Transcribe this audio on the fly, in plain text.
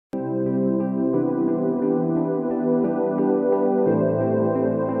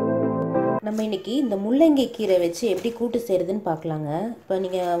நம்ம இன்றைக்கி இந்த முள்ளங்கி கீரை வச்சு எப்படி கூட்டு செய்கிறதுன்னு பார்க்கலாங்க. இப்போ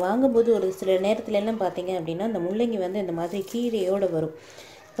நீங்கள் வாங்கும்போது ஒரு சில நேரத்துலலாம் பார்த்தீங்க அப்படின்னா இந்த முள்ளங்கி வந்து இந்த மாதிரி கீரையோடு வரும்.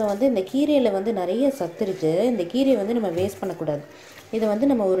 இப்போ வந்து இந்த கீரையில் வந்து நிறைய சத்து இருக்குது. இந்த கீரையை வந்து நம்ம வேஸ்ட் பண்ணக்கூடாது. இதை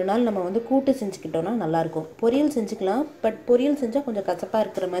வந்து நம்ம ஒரு நாள் நம்ம வந்து கூட்டு செஞ்சுக்கிட்டோன்னா நல்லாயிருக்கும். பொரியல் செஞ்சுக்கலாம், பட் பொரியல் செஞ்சால் கொஞ்சம் கசப்பாக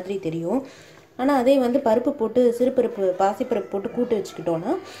இருக்கிற மாதிரி தெரியும். ஆனால் அதே வந்து பருப்பு போட்டு சிறுபருப்பு பாசிப்பருப்பு போட்டு கூட்டு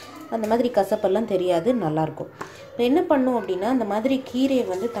வச்சுக்கிட்டோன்னா அந்த மாதிரி கசப்பெல்லாம் தெரியாது, நல்லாயிருக்கும். இப்போ என்ன பண்ணும் அப்படின்னா இந்த மாதிரி கீரையை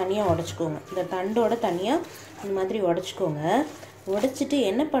வந்து தனியாக உடச்சிக்கோங்க. இந்த தண்டோட தனியாக இந்த மாதிரி உடச்சிக்கோங்க. உடச்சிட்டு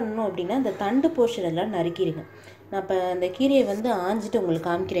என்ன பண்ணணும் அப்படின்னா இந்த தண்டு போர்ஷன் எல்லாம் நறுக்கிடுங்க. நான் இப்போ இந்த கீரையை வந்து ஆஞ்சிட்டு உங்களுக்கு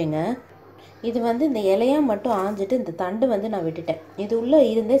காமிக்கிறேங்க. இது வந்து இந்த இலையாக மட்டும் ஆஞ்சிட்டு இந்த தண்டு வந்து நான் விட்டுட்டேன். இது உள்ளே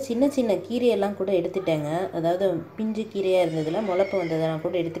இருந்த சின்ன சின்ன கீரையெல்லாம் கூட எடுத்துட்டேங்க. அதாவது பிஞ்சு கீரையாக இருந்ததில் முளைப்பு வந்ததெல்லாம்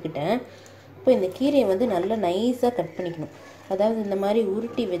கூட எடுத்துக்கிட்டேன். இப்போ இந்த கீரையை வந்து நல்லா நைஸாக கட் பண்ணிக்கணும். அதாவது இந்த மாதிரி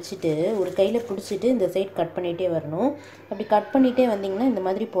உருட்டி வச்சுட்டு ஒரு கையில் பிடிச்சிட்டு இந்த சைட் கட் பண்ணிகிட்டே வரணும். அப்படி கட் பண்ணிகிட்டே வந்திங்கன்னா இந்த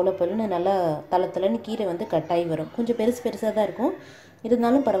மாதிரி பொலன்னு நல்லா தளன்னு கீரை வந்து கட் ஆகி வரும். கொஞ்சம் பெருசாக தான் இருக்கும்,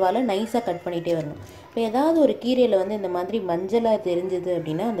 இருந்தாலும் பரவாயில்ல, நைஸாக கட் பண்ணிகிட்டே வரணும். இப்போ ஏதாவது ஒரு கீரையில் வந்து இந்த மாதிரி மஞ்சளாக தெரிஞ்சுது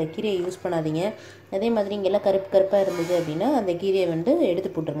அப்படின்னா அந்த கீரையை யூஸ் பண்ணாதீங்க. அதே மாதிரி இங்கெல்லாம் கருப்பாக இருந்தது அப்படின்னா அந்த கீரையை வந்து எடுத்து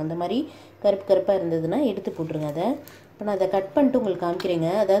போட்டுருங்க. இந்த மாதிரி கருப்பாக இருந்ததுன்னா எடுத்து போட்டுருங்க. அதை இப்போ நான் அதை கட் பண்ணிட்டு உங்களுக்கு காமிக்கிறேங்க.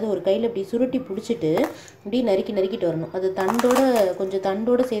 அதாவது ஒரு கையில் இப்படி சுருட்டி பிடிச்சிட்டு இப்படி நறுக்கிட்டு வரணும். அது கொஞ்சம்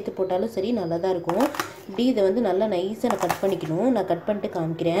தண்டோடு சேர்த்து போட்டாலும் சரி, நல்லா தான் இருக்கும். இப்படி இதை வந்து நல்லா நைஸாக நான் கட் பண்ணிக்கணும். நான் கட் பண்ணிட்டு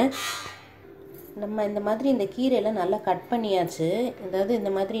காமிக்கிறேன். நம்ம இந்த மாதிரி இந்த கீரையெல்லாம் நல்லா கட் பண்ணியாச்சு. அதாவது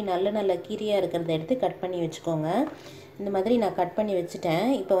இந்த மாதிரி நல்ல கீரையாக இருக்கிறத எடுத்து கட் பண்ணி வச்சுக்கோங்க. இந்த மாதிரி நான் கட் பண்ணி வச்சுட்டேன்.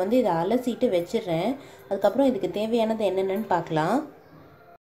 இப்போ வந்து இதை அலசிட்டு வச்சிடுறேன். அதுக்கப்புறம் இதுக்கு தேவையானது என்னென்னு பார்க்கலாம்.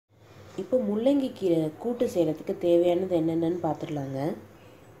 இப்போ முள்ளங்கி கீரை கூட்டு செய்கிறதுக்கு தேவையானது என்னென்னு பார்த்துடலாங்க.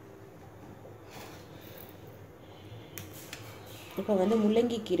 இப்போ வந்து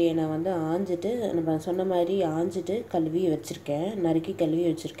முள்ளங்கி கீரையை நான் வந்து ஆஞ்சிட்டு, நம்ம சொன்ன மாதிரி ஆஞ்சிட்டு கழுவி வச்சுருக்கேன், நறுக்கி கழுவி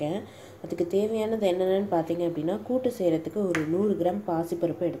வச்சுருக்கேன். அதுக்கு தேவையானது என்னென்னு பார்த்தீங்க அப்படின்னா, கூட்டு செய்கிறதுக்கு ஒரு 100 கிராம்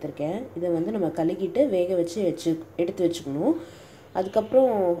பாசிப்பருப்பு எடுத்திருக்கேன். இதை வந்து நம்ம கழுகிட்டு வேக வச்சு எடுத்து வச்சுக்கணும்.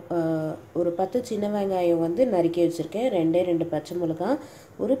 அதுக்கப்புறம் ஒரு 10 சின்ன வெங்காயம் வந்து நறுக்கி வச்சுருக்கேன். 2 பச்சை மிளகாய்,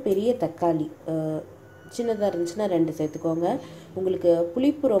 ஒரு பெரிய தக்காளி, சின்னதாக இருந்துச்சுன்னா 2 சேர்த்துக்கோங்க. உங்களுக்கு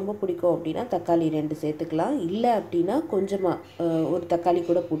புளிப்பு ரொம்ப பிடிக்கும் அப்படின்னா தக்காளி 2 சேர்த்துக்கலாம். இல்லை அப்படின்னா கொஞ்சமாக ஒரு தக்காளி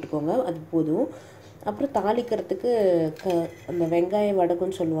கூட போட்டுக்கோங்க, அது போதும். அப்புறம் தாளிக்கிறதுக்கு அந்த வெங்காய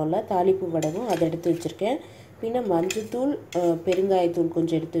வடகம்னு சொல்லுவோம்ல, தாளிப்பு வடகம், அதை எடுத்து வச்சுருக்கேன். பின்ன மஞ்சத்தூள், பெருங்காயத்தூள்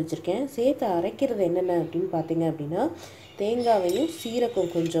கொஞ்சம் எடுத்து வச்சுருக்கேன். சேர்த்து அரைக்கிறது என்னென்ன அப்படின்னு பார்த்தீங்க அப்படின்னா, தேங்காவையும்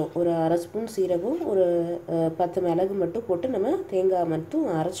சீரகம் கொஞ்சம், ஒரு 1/2 ஸ்பூன் சீரகம், ஒரு 10 மிளகு மட்டும் போட்டு நம்ம தேங்காய் மட்டும்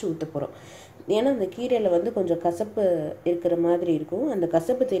அரைச்சி ஊற்ற போகிறோம். ஏன்னா அந்த கீரையில் வந்து கொஞ்சம் கசப்பு இருக்கிற மாதிரி இருக்கும். அந்த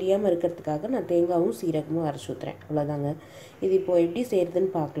கசப்பு தெரியாமல் இருக்கிறதுக்காக நான் தேங்காயும் சீரகமும் அரைச்சி ஊற்றுறேன், அவ்வளோதாங்க. இது இப்போது எப்படி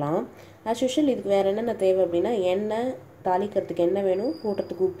செய்கிறதுன்னு பார்க்கலாம். ஆஸ் யூஷுவல் இதுக்கு வேறு என்னென்ன தேவை அப்படின்னா, எண்ணெய், தாளிக்கிறதுக்கு எண்ணெய் வேணும்,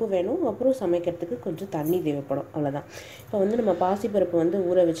 போடுறதுக்கு உப்பு வேணும், அப்புறம் சமைக்கிறதுக்கு கொஞ்சம் தண்ணி தேவைப்படும், அவ்வளோதான். இப்போ வந்து நம்ம பாசிப்பருப்பு வந்து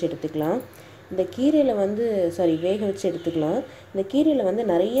ஊற வச்சு எடுத்துக்கலாம். இந்த கீரையில் வந்து வேக வச்சு எடுத்துக்கலாம். இந்த கீரையில் வந்து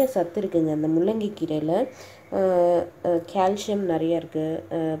நிறைய சத்து இருக்குதுங்க. இந்த முள்ளங்கி கீரையில் கால்சியம் நிறையா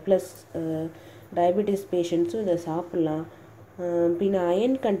இருக்குது. ப்ளஸ் டயபெட்டிஸ் பேஷண்ட்ஸும் இதை சாப்பிட்லாம். பின்ன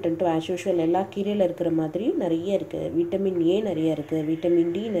அயன் கண்டென்ட்டும் ஆஸ் யூஷுவல் எல்லா கீரையில் இருக்கிற மாதிரி நிறைய இருக்குது. விட்டமின் ஏ நிறைய இருக்குது,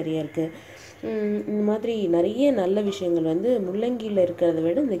 விட்டமின் டி நிறைய இருக்குது. இந்த மாதிரி நிறைய நல்ல விஷயங்கள் வந்து முள்ளங்கியில் இருக்கிறத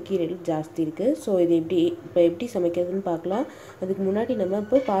விட இந்த கீரையில் ஜாஸ்தி இருக்குது. ஸோ இது எப்படி சமைக்கிறதுன்னு பார்க்கலாம். அதுக்கு முன்னாடி நம்ம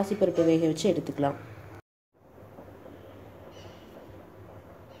இப்போ பாசிப்பருப்பை வேக வச்சு எடுத்துக்கலாம்.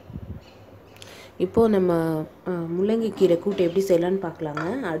 இப்போது நம்ம முள்ளங்கி கீரை கூட்டு எப்படி செய்யலான்னு பார்க்கலாங்க.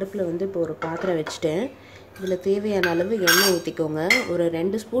 அடுப்பில் வந்து இப்போ ஒரு பாத்திரம் வச்சுட்டேன். இதில் தேவையான அளவு எண்ணெய் ஊற்றிக்கோங்க. ஒரு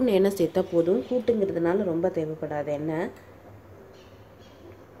 2 ஸ்பூன் எண்ணெய் சேர்த்தா போதும். கூட்டுங்கிறதுனால ரொம்ப தேவைப்படாத எண்ணெய்.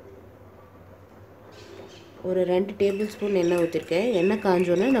 ஒரு 2 டேபிள் ஸ்பூன் எண்ணெய் ஊற்றிருக்கேன். எண்ணெய்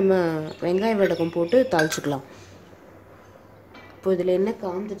காஞ்சோன்னே நம்ம வெங்காய வடகம் போட்டு தாளிச்சிக்கலாம். இப்போ இதில் எண்ணெய்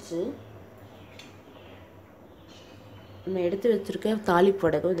காஞ்சிருச்சு. நம்ம எடுத்து வச்சுருக்க தாளிப்பு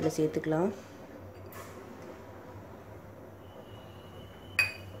வடகம் இதில் சேர்த்துக்கலாம்.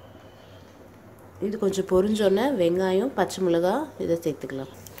 இது கொஞ்சம் பொரிஞ்சோன்னே வெங்காயம், பச்சை மிளகாய் இதை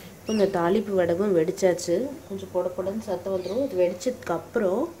சேர்த்துக்கலாம். இப்போ இந்த தாளிப்பு வடகம் வெடிச்சாச்சு. கொஞ்சம் பொடன்னு சத்தம் வந்துடும். இது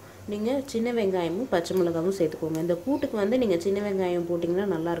வெடிச்சதுக்கப்புறம் நீங்கள் சின்ன வெங்காயமும் பச்சை மிளகாவும் சேர்த்துக்கோங்க. இந்த கூட்டுக்கு வந்து நீங்கள் சின்ன வெங்காயம் போட்டிங்கன்னா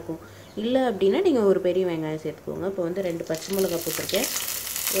நல்லாயிருக்கும். இல்லை அப்படின்னா நீங்கள் ஒரு பெரிய வெங்காயம் சேர்த்துக்கோங்க. இப்போ வந்து 2 பச்சை மிளகாய் போட்டிருக்கேன்.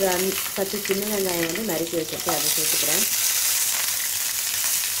 ஒரு 10 சின்ன வெங்காயம் வந்து நறுக்கி வச்சுருக்கேன், அதை சேர்த்துக்கிறேன்.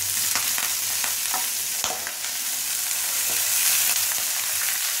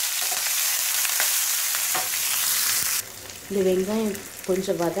 இந்த வெங்காயம்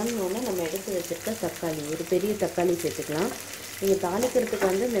கொஞ்சம் வதங்கினோன்னே நம்ம எடுத்து வச்சுருக்க தக்காளி, ஒரு பெரிய தக்காளி சேர்த்துக்கலாம். நீங்கள் தாளிக்கிறதுக்கு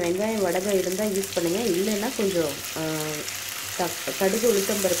வந்து இந்த வெங்காயம் வடகம் இருந்தால் யூஸ் பண்ணுங்கள். இல்லைன்னா கொஞ்சம் கடுகு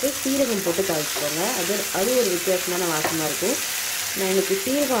உளுத்தம்பருப்பு சீரகம் போட்டு தாளிச்சுக்கோங்க. அது ஒரு வித்தியாசமான வாசமாக இருக்கும். நான் எனக்கு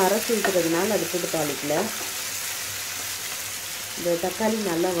சீரகம் அரைச்சி ஊற்றுறதுனால அது போட்டு தாளிக்கல. இந்த தக்காளி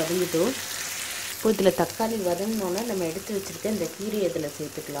நல்லா வதங்கிட்டோம். இப்போ இதில் தக்காளி வதங்கினோன்னா நம்ம எடுத்து வச்சுருக்க இந்த கீரையை இதில்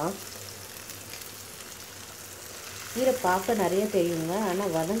சேர்த்துக்கலாம். கீரை பார்க்க நிறைய தெரியுங்க,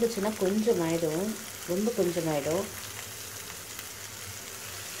 ஆனால் வதங்குச்சுன்னா கொஞ்சம் ஆகிடும், ரொம்ப கொஞ்சம் ஆகிடும்.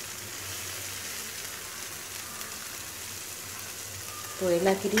 ஸோ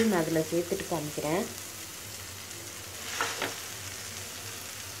எல்லா கீரையும் நான் அதில் சேர்த்துட்டு காமிக்கிறேன்.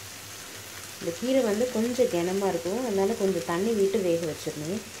 இந்த கீரை வந்து கொஞ்சம் கனமாக இருக்கும், அதனால் கொஞ்சம் தண்ணி விட்டு வேக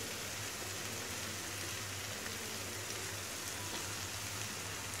வச்சிடணும்.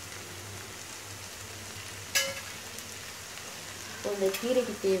 இந்த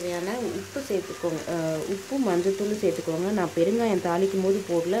கீரைக்கு தேவையான உப்பு சேர்த்துக்கோங்க. உப்பு மஞ்சத்தூள் சேர்த்துக்கோங்க. நான் பெருங்காயம் தாளிக்கும் போது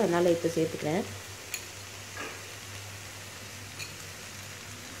போடல, அதனால் இப்போ சேர்த்துக்கிறேன்.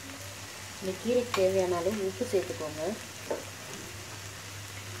 இந்த கீரைக்கு தேவையான அளவு உப்பு சேர்த்துக்கோங்க.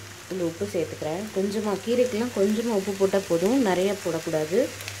 இந்த உப்பு சேர்த்துக்கிறேன் கொஞ்சமாக. கீரைக்கெலாம் கொஞ்சமாக உப்பு போட்டால் போதும், நிறைய போடக்கூடாது,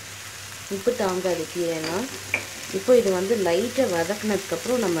 உப்பு தாங்காது கீரைனா. இப்போ இது வந்து லைட்டாக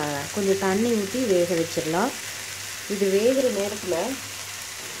வதக்கினதுக்கப்புறம் நம்ம கொஞ்சம் தண்ணி ஊற்றி வேக வச்சிடலாம். இது வேகிற நேரத்தில்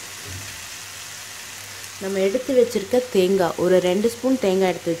நம்ம எடுத்து வச்சுருக்க தேங்காய், ஒரு 2 ஸ்பூன்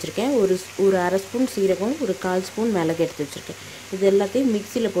தேங்காய் எடுத்து வச்சுருக்கேன், ஒரு அரை ஸ்பூன் சீரகம், ஒரு 1/4 ஸ்பூன் மிளகு எடுத்து வச்சுருக்கேன். இது எல்லாத்தையும்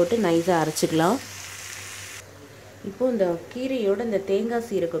மிக்சியில் போட்டு நைஸாக அரைச்சிக்கலாம். இப்போது இந்த கீரையோட இந்த தேங்காய்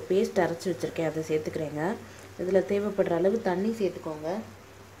சீரகம் பேஸ்ட் அரைச்சி வச்சுருக்கேன், அதை சேர்த்துக்கிறேங்க. இதில் தேவைப்படுற அளவு தண்ணி சேர்த்துக்கோங்க.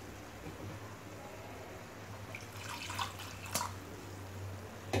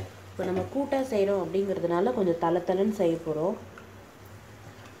 இப்போ நம்ம கூட்டாக செய்கிறோம் அப்படிங்கிறதுனால கொஞ்சம் தளன்னு செய்ய போகிறோம்.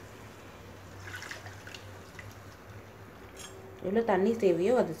 எவ்வளோ தண்ணி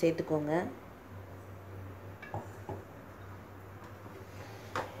தேவையோ அதை சேர்த்துக்கோங்க.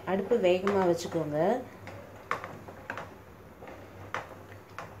 அடுப்பு வேகமாக வச்சுக்கோங்க.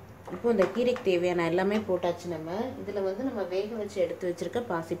 இப்போ இந்த கீரைக்கு தேவையான எல்லாமே போட்டாச்சு. இதில் வந்து நம்ம வேக வச்சு எடுத்து வச்சுருக்க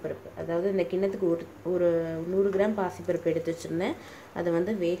பாசிப்பருப்பு, அதாவது இந்த கிண்ணத்துக்கு ஒரு 100 கிராம் பாசிப்பருப்பு எடுத்து வச்சுருந்தேன், அதை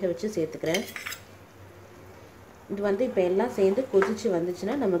வந்து வேக வச்சு சேர்த்துக்கிறேன். இது வந்து இப்போ எல்லாம் சேர்ந்து கொதிச்சு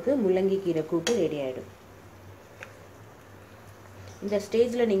வந்துச்சுன்னா நமக்கு முள்ளங்கி கீரை கூட்டு ரெடி ஆகிடும். இந்த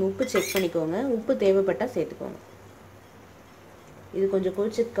ஸ்டேஜில் நீங்கள் உப்பு செக் பண்ணிக்கோங்க, உப்பு தேவைப்பட்டால் சேர்த்துக்கோங்க. இது கொஞ்சம்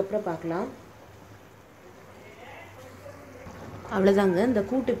கொதிச்சதுக்கப்புறம் பார்க்கலாம். அவ்வளோதாங்க, இந்த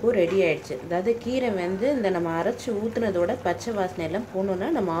கூட்டு இப்போது ரெடி ஆகிடுச்சு. அதாவது கீரை வந்து இந்த நம்ம அரைச்சி ஊற்றுனதோட பச்சை வாசனை எல்லாம் போனோன்னா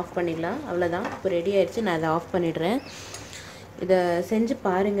நம்ம ஆஃப் பண்ணிடலாம். அவ்வளோதான், இப்போ ரெடி ஆகிடுச்சு. நான் அதை ஆஃப் பண்ணிடுறேன். இதை செஞ்சு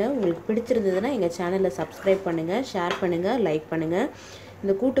பாருங்கள். உங்களுக்கு பிடிச்சிருந்ததுன்னா எங்கள் சேனலை சப்ஸ்கிரைப் பண்ணுங்கள், ஷேர் பண்ணுங்கள், லைக் பண்ணுங்கள்.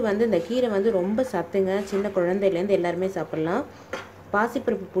 இந்த கூட்டு வந்து இந்த கீரை வந்து ரொம்ப சத்துங்க, சின்ன குழந்தையிலேருந்து எல்லாருமே சாப்பிட்லாம்.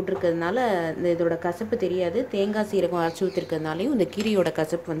 பாசிப்பருப்பு போட்டிருக்கிறதுனால இதோட கசப்பு தெரியாது. தேங்காய் சீரகம் அரைச்சி ஊற்றிருக்கிறதுனாலையும் இந்த கீரையோட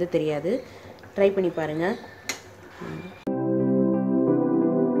கசப்பு வந்து தெரியாது. ட்ரை பண்ணி பாருங்கள்.